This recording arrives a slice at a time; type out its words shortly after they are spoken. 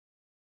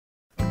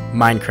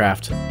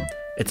Minecraft.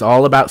 It's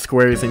all about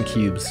squares and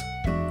cubes.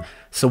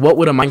 So what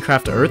would a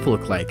Minecraft Earth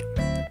look like?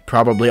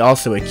 Probably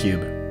also a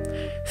cube.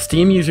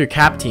 Steam user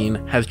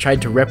KAPTEYN has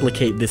tried to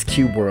replicate this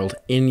cube world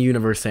in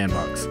Universe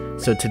Sandbox.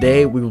 So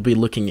today we will be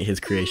looking at his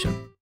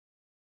creation.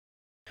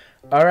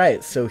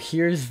 Alright, so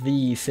here's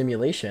the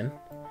simulation.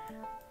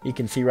 You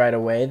can see right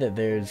away that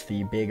there's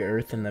the big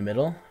Earth in the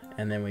middle,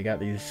 and then we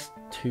got these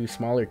two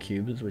smaller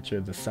cubes, which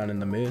are the sun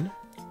and the moon.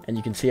 And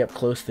you can see up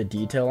close the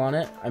detail on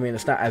it. I mean,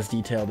 it's not as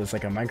detailed as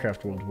like a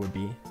Minecraft world would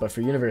be, but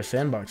for Universe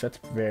Sandbox, that's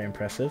very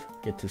impressive.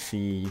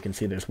 You can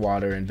see there's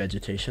water and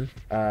vegetation.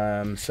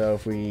 So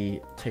if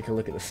we take a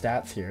look at the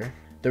stats here,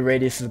 the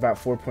radius is about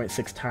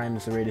 4.6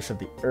 times the radius of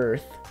the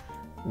Earth,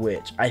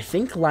 which I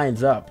think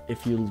lines up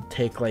if you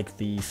take like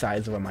the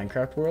size of a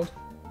Minecraft world.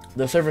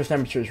 The surface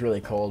temperature is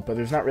really cold, but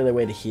there's not really a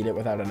way to heat it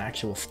without an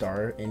actual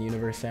star in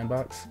Universe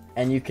Sandbox.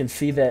 And you can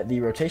see that the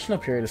rotational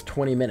period is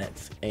 20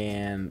 minutes,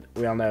 and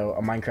we all know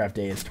a Minecraft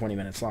day is 20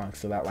 minutes long,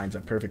 so that lines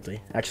up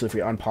perfectly. Actually, if we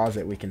unpause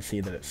it, we can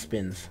see that it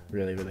spins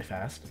really, really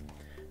fast.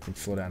 We can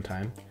slow down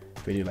time.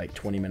 If we do like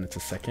 20 minutes a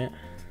second,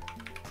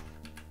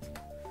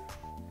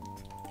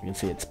 you can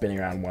see it spinning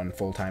around 1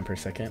 full time per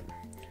second.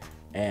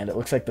 And it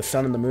looks like the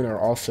sun and the moon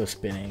are also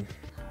spinning.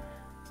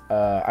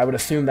 I would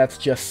assume that's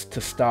just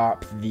to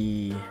stop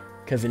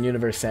because in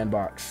Universe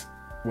Sandbox,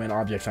 when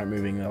objects aren't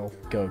moving, they'll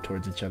go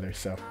towards each other.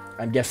 So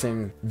I'm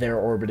guessing they're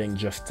orbiting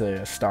just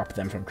to stop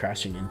them from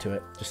crashing into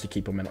it, just to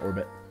keep them in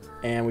orbit.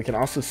 And we can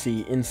also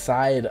see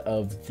inside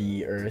of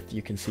the Earth,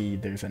 you can see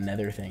there's a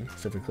nether thing.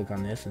 So if we click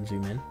on this and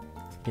zoom in,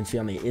 you can see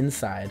on the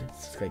inside,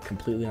 it's like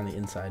completely on the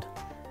inside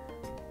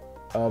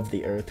of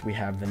the Earth, we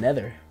have the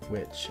nether,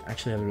 which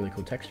actually has a really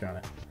cool texture on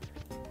it.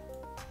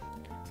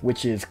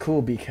 Which is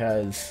cool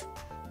because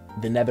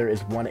the nether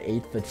is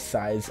 1/8 the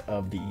size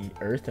of the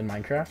Earth in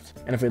Minecraft.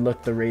 And if we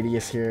look, the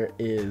radius here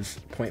is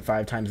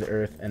 0.5 times the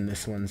Earth, and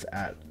this one's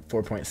at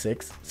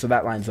 4.6. So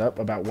that lines up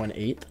about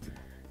 1/8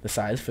 the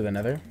size for the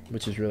nether,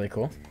 which is really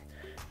cool.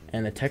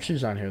 And the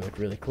textures on here look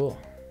really cool.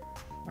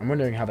 I'm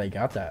wondering how they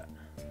got that.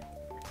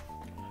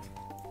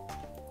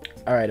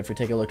 Alright, if we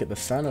take a look at the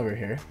sun over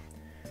here,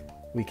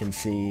 we can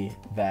see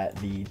that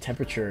the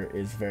temperature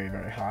is very,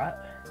 very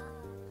hot,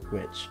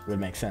 which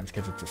would make sense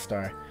because it's a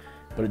star.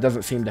 But it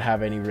doesn't seem to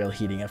have any real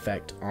heating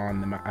effect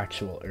on the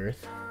actual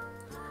Earth.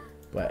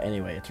 But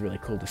anyway, it's really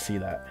cool to see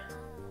that.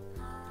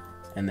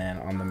 And then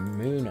on the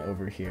moon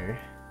over here,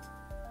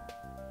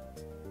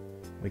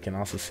 we can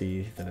also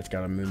see that it's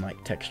got a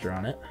moon-like texture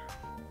on it.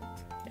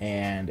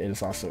 And it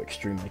is also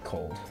extremely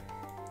cold,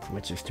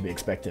 which is to be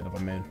expected of a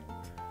moon.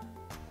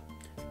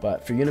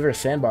 But for Universe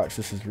Sandbox,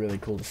 this is really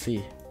cool to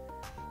see.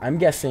 I'm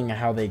guessing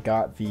how they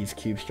got these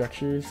cube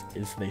structures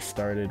is they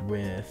started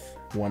with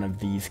one of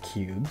these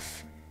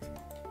cubes.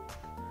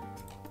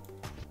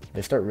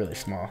 They start really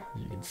small,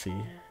 as you can see,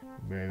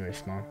 very, very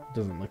small. It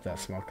doesn't look that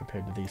small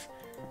compared to these.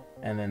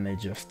 And then they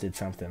just did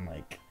something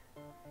like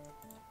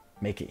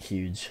make it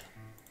huge.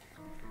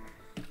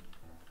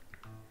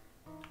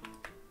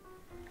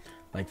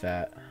 Like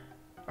that.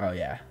 Oh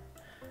yeah.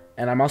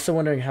 And I'm also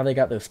wondering how they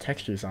got those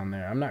textures on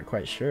there. I'm not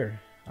quite sure.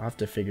 I'll have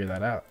to figure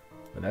that out.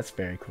 But that's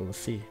very cool to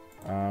see.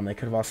 They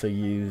could have also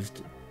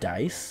used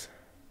dice.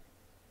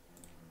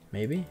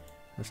 Maybe?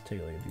 Let's take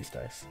a look at these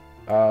dice.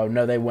 Oh,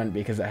 no, they wouldn't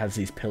because it has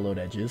these pillowed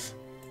edges.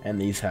 And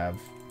these have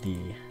the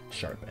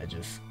sharp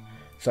edges.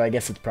 So I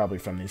guess it's probably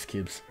from these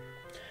cubes.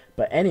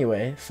 But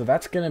anyway, so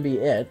that's going to be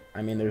it.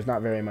 I mean, there's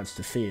not very much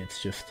to see.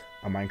 It's just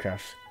a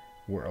Minecraft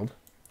world.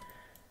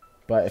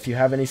 But if you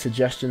have any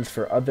suggestions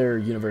for other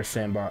Universe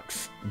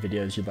Sandbox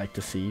videos you'd like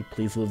to see,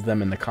 please leave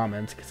them in the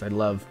comments because I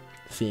love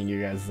seeing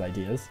your guys'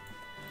 ideas.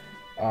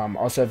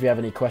 Also, if you have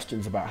any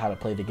questions about how to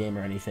play the game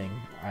or anything,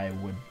 I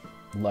would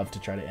love to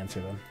try to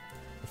answer them.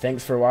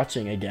 Thanks for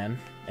watching again,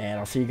 and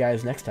I'll see you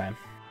guys next time.